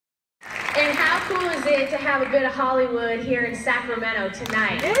And how cool is it to have a bit of Hollywood here in Sacramento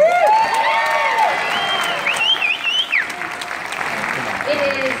tonight? It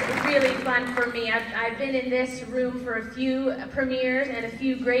is really fun for me. I've been in this room for a few premieres and a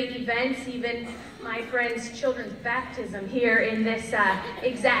few great events, even my friend's children's baptism here in this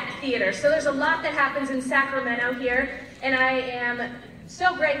exact theater. So there's a lot that happens in Sacramento here, and I am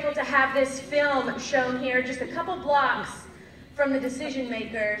so grateful to have this film shown here just a couple blocks from the decision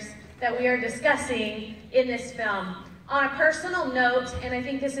makers that we are discussing in this film. On a personal note, and I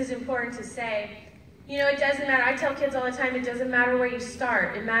think this is important to say, you know, it doesn't matter. I tell kids all the time, it doesn't matter where you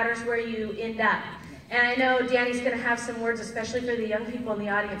start. It matters where you end up. And I know Danny's going to have some words, especially for the young people in the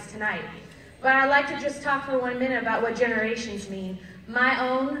audience tonight. But I'd like to just talk for 1 minute about what generations mean. My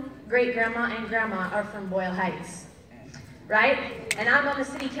own great-grandma and grandma are from Boyle Heights, right? And I'm on the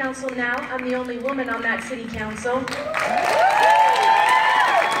city council now. I'm the only woman on that city council.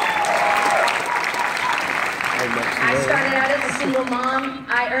 I started out as a single mom.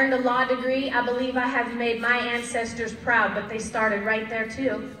 I earned a law degree. I believe I have made my ancestors proud, but they started right there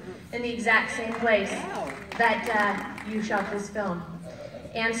too, in the exact same place that you shot this film.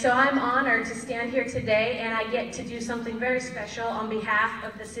 And so I'm honored to stand here today, and I get to do something very special on behalf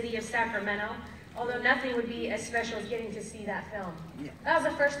of the city of Sacramento, although nothing would be as special as getting to see that film. That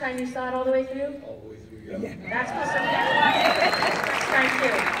was the first time you saw it all the way through? All the way through, yeah. That's cool. So first time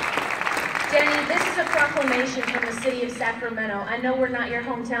too. Danny, this is a proclamation from the city of Sacramento. I know we're not your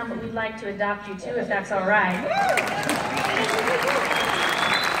hometown, but we'd like to adopt you too, if that's all right.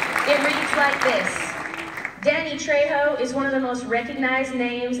 It reads like this. Danny Trejo is one of the most recognized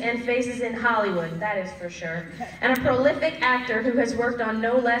names and faces in Hollywood, that is for sure, and a prolific actor who has worked on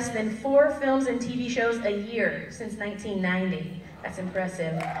no less than 4 films and TV shows a year since 1990. That's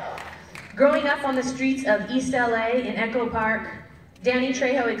impressive. Growing up on the streets of East LA in Echo Park, Danny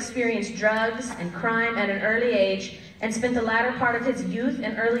Trejo experienced drugs and crime at an early age and spent the latter part of his youth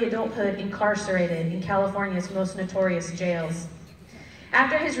and early adulthood incarcerated in California's most notorious jails.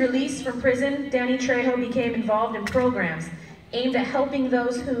 After his release from prison, Danny Trejo became involved in programs aimed at helping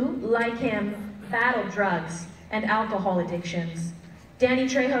those who, like him, battle drugs and alcohol addictions. Danny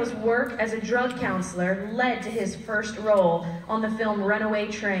Trejo's work as a drug counselor led to his first role on the film Runaway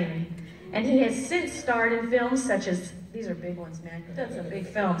Train, and he has since starred in films such as, these are big ones, man, he's done some big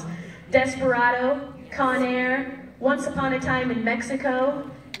films, Desperado, Con Air, Once Upon a Time in Mexico,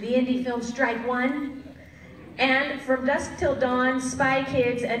 the indie film Strike One, and From Dusk Till Dawn, Spy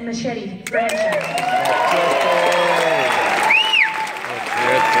Kids, and Machete franchise.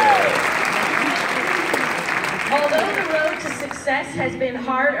 Although the road to success has been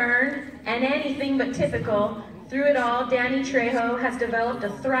hard-earned and anything but typical, through it all, Danny Trejo has developed a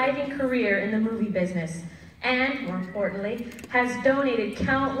thriving career in the movie business and, more importantly, has donated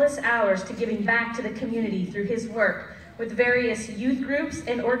countless hours to giving back to the community through his work with various youth groups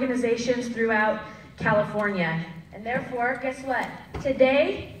and organizations throughout California. And therefore, guess what?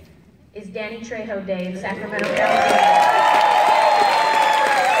 Today is Danny Trejo Day in Sacramento, California.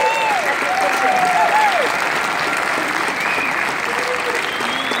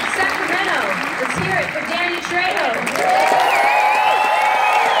 Let's hear it for Danny Trejo.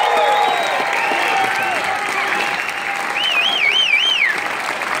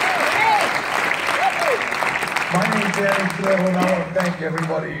 My name's Danny Trejo, and I want to thank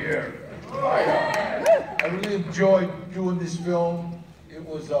everybody here. I really enjoyed doing this film. It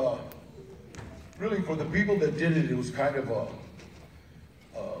was really, for the people that did it, it was kind of a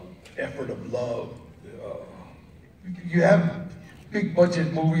effort of love. You have big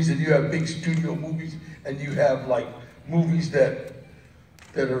budget movies and you have big studio movies, and you have like movies that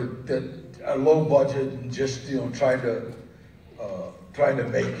are low budget and just, you know, trying to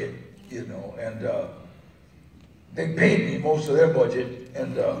make it, you know, and they paid me most of their budget,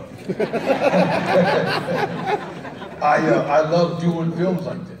 and I love doing films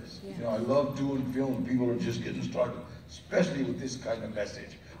like this. You know, I love doing films. People are just getting started, especially with this kind of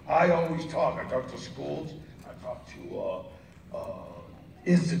message. I always talk. I talk to schools. I talk to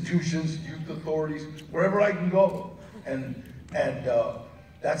institutions, youth authorities, wherever I can go, and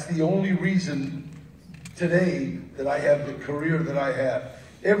that's the only reason today that I have the career that I have.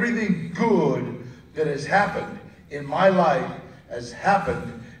 Everything good that has happened in my life has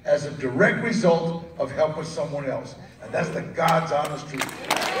happened as a direct result of helping someone else, and that's the God's honest truth.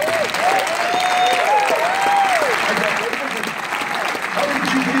 How did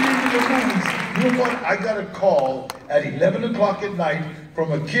you get into the movies? You know what? I got a call at 11 o'clock at night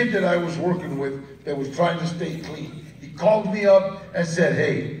from a kid that I was working with that was trying to stay clean. He called me up and said,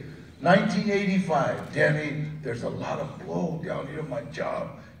 "Hey, 1985, Danny, there's a lot of blow down here at my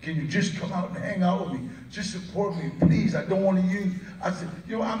job. can you just come out and hang out with me? Just support me, please. I don't want to use. I said,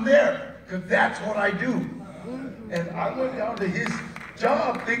 you know, I'm there, because that's what I do. And I went down to his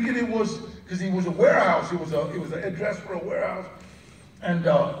job thinking it was, because he was a warehouse. It was an address for a warehouse. And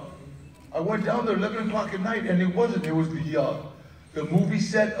I went down there 11 o'clock at night, and it wasn't. It was the movie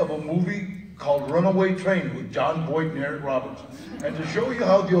set of a movie called Runaway Train with John Boyd and Eric Roberts. And to show you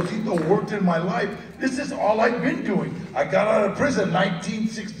how Diosito worked in my life, this is all I've been doing. I got out of prison in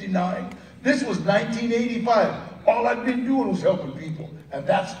 1969. This was 1985. All I've been doing was helping people. And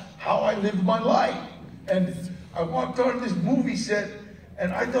that's how I lived my life. And I walked on this movie set,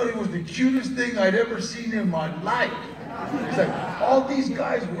 and I thought it was the cutest thing I'd ever seen in my life. It's like, all these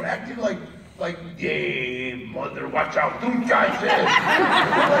guys were acting like, yay, mother, watch out, two guys said.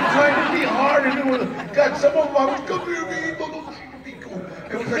 Like trying to be hard, and it was, God, some of them, I was, come here, man, don't be cool.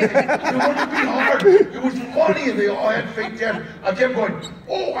 It was like, they wanted to be hard. It was funny, and they all had fake tattoos. I kept going,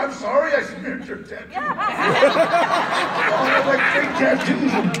 oh, I'm sorry, I smeared your tattoo. They all had like fake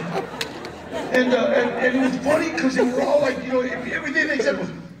tattoos. And it was funny, because they were all like, you know, everything they said was,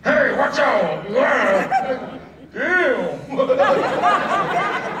 hey, watch out. Damn!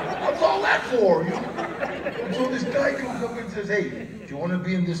 What's all that for? You know? And so this guy comes up and says, hey, do you want to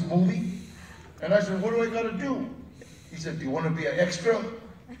be in this movie? And I said, what do I got to do? He said, do you want to be an extra?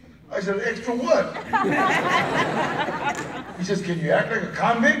 I said, extra what? He says, can you act like a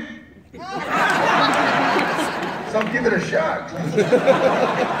convict? So I'll give it a shot. So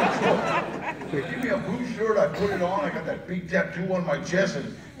they give me a blue shirt, I put it on, I got that big tattoo on my chest,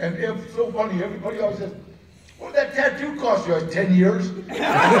 and it's so funny, everybody always says, what did that tattoo cost you? I said, 10 years. Get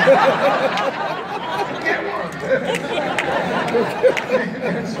one.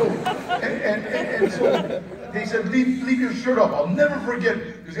 and so they said, leave your shirt off. I'll never forget.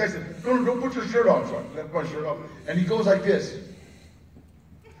 This guy said, no, don't put your shirt on. So I left my shirt off. And he goes like this.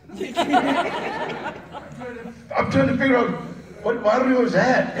 I'm trying to figure out, what barrio is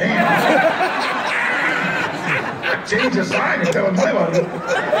that? Damn. I changed the sign and tell him my barrio.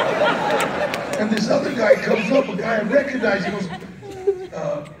 And this other guy comes up, a guy I recognize, he goes,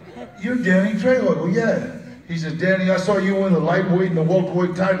 you're Danny Trejo. I go, yeah. He says, Danny, I saw you win the lightweight and the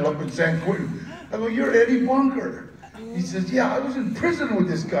welterweight title up in San Quentin. I go, you're Eddie Bunker. He says, yeah, I was in prison with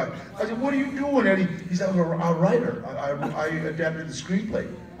this guy. I said, what are you doing, Eddie? He said, I was a writer. I adapted the screenplay.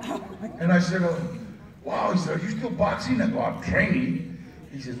 And I said, wow. He said, are you still boxing? I go, I'm training.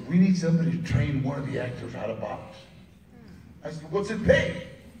 He says, we need somebody to train one of the actors how to box. I said, what's it pay?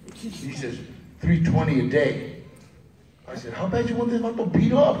 He says, $320 a day. I said, how bad you want this to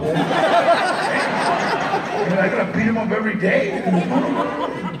beat up? I mean, I gotta beat him up every day.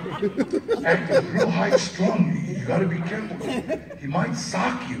 Acting real high strung, you gotta be careful. He might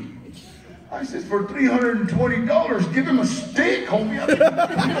sock you. I said, for $320, give him a steak, homie.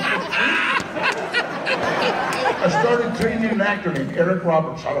 I started training an actor named Eric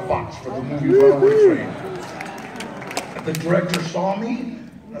Roberts how to box for the movie Runaway Train. The director saw me.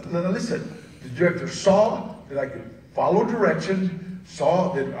 Listen, the director saw that I could follow direction, saw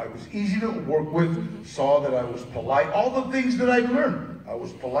that I was easy to work with, saw that I was polite, all the things that I learned. I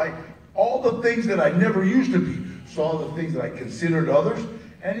was polite, all the things that I never used to be, saw the things that I considered others,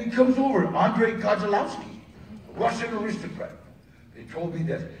 and he comes over, Andrei Kozlowski, Russian aristocrat. They told me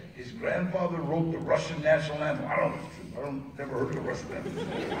that his grandfather wrote the Russian national anthem. I don't know if it's true. I never heard of the Russian anthem.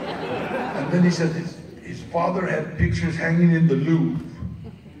 And then he said his father had pictures hanging in the Louvre.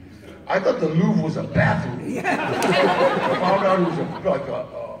 I thought the Louvre was a bathroom. I found out it was like a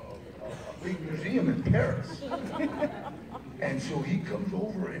big museum in Paris. And so he comes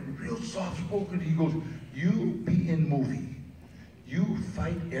over and real soft-spoken, he goes, you be in movie. You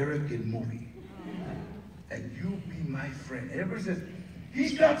fight Eric in movie. And you be my friend. Everybody says,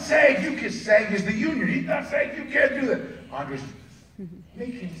 he's not SAG, you can SAG is the union. He's not SAG, you can't do that. Andres,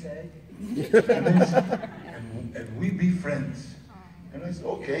 make him SAG. And we be friends. And I said,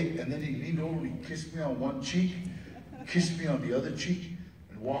 okay. And then he leaned over and he kissed me on one cheek, kissed me on the other cheek,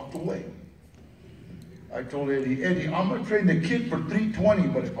 and walked away. I told Eddie, I'm going to train the kid for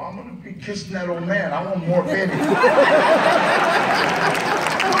 $320, but if I'm going to be kissing that old man, I want more of Eddie.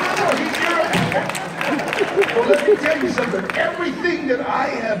 So let me tell you something. Everything that I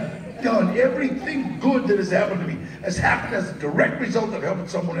have done, everything good that has happened to me, has happened as a direct result of helping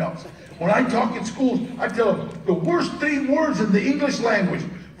someone else. When I talk in schools, I tell them the worst 3 words in the English language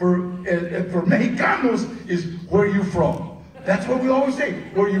for Mexicanos is, where you from? That's what we always say,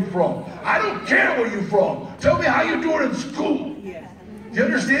 where you from? I don't care where you're from. Tell me how you're doing in school. Yeah. Do you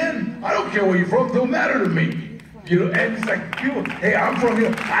understand? I don't care where you're from. It don't matter to me. You know, and it's like, people, hey, I'm from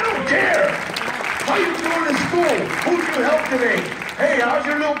here. I don't care. How you doing in school? Who did you help today? Hey, how's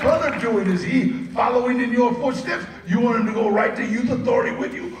your little brother doing? Is he following in your footsteps? You want him to go right to youth authority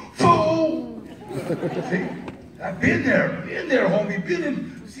with you? Fool! See, I've been there, homie. Been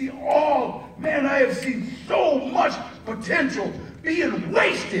in, see, man, I have seen so much potential being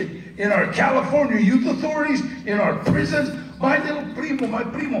wasted in our California youth authorities, in our prisons. My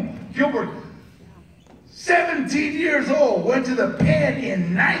primo, Gilbert, 17 years old, went to the pen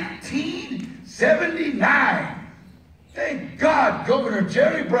in 1979. Thank God Governor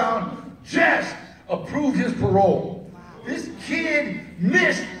Jerry Brown just approved his parole. This kid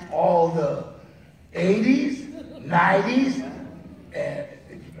missed all the 80s, 90s, and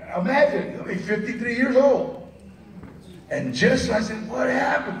imagine, he's 53 years old. And just, I said, what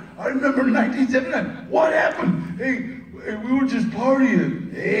happened? I remember 1979. What happened? Hey, we were just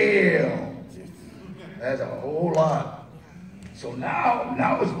partying. Hell, that's a whole lot. So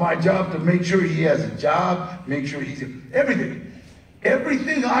now it's my job to make sure he has a job, make sure he's everything.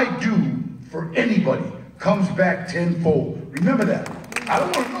 Everything I do for anybody comes back tenfold. Remember that. I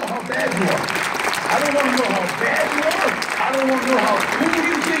don't want to know how bad you are. I don't want to know how bad you are. I don't want to know how cool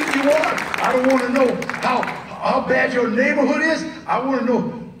you think you are. I don't want to know how bad your neighborhood is. I want to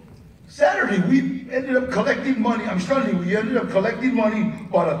know. Saturday, we ended up collecting money. Sunday, we ended up collecting money,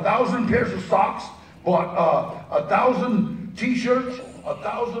 bought 1,000 pairs of socks, bought 1,000 t-shirts,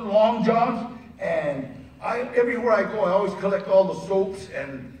 1,000 long johns, and everywhere I go, I always collect all the soaps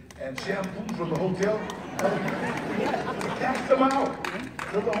and shampoos from the hotel. Pass them out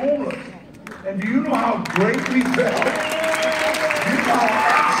to the homeless. And do you know how great we felt? You know how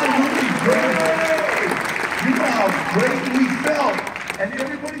absolutely great. You know how great we felt. And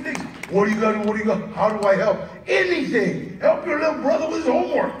everybody thinks, what do you got to do? What do you got? How do I help? Anything. Help your little brother with his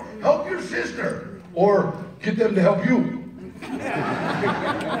homework. Help your sister. Or get them to help you.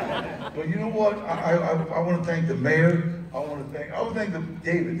 But you know what? I want to thank the mayor. I want to thank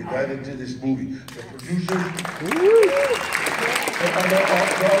David, the guy that did this movie, the producers. And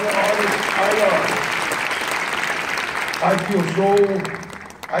all the artists.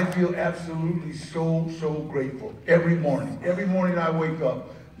 I feel absolutely so grateful every morning. Every morning I wake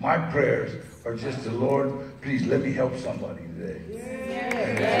up, my prayers are just the Lord, please let me help somebody today.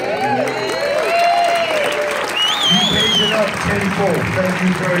 He pays it up tenfold. Thank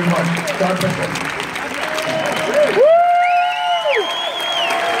you very much. God bless you.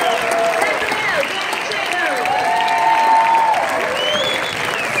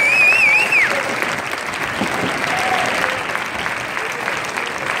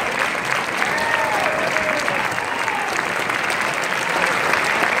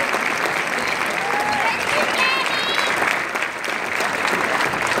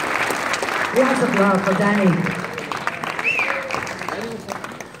 Lots of love for Danny.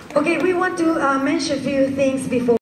 Okay, we want to mention a few things before.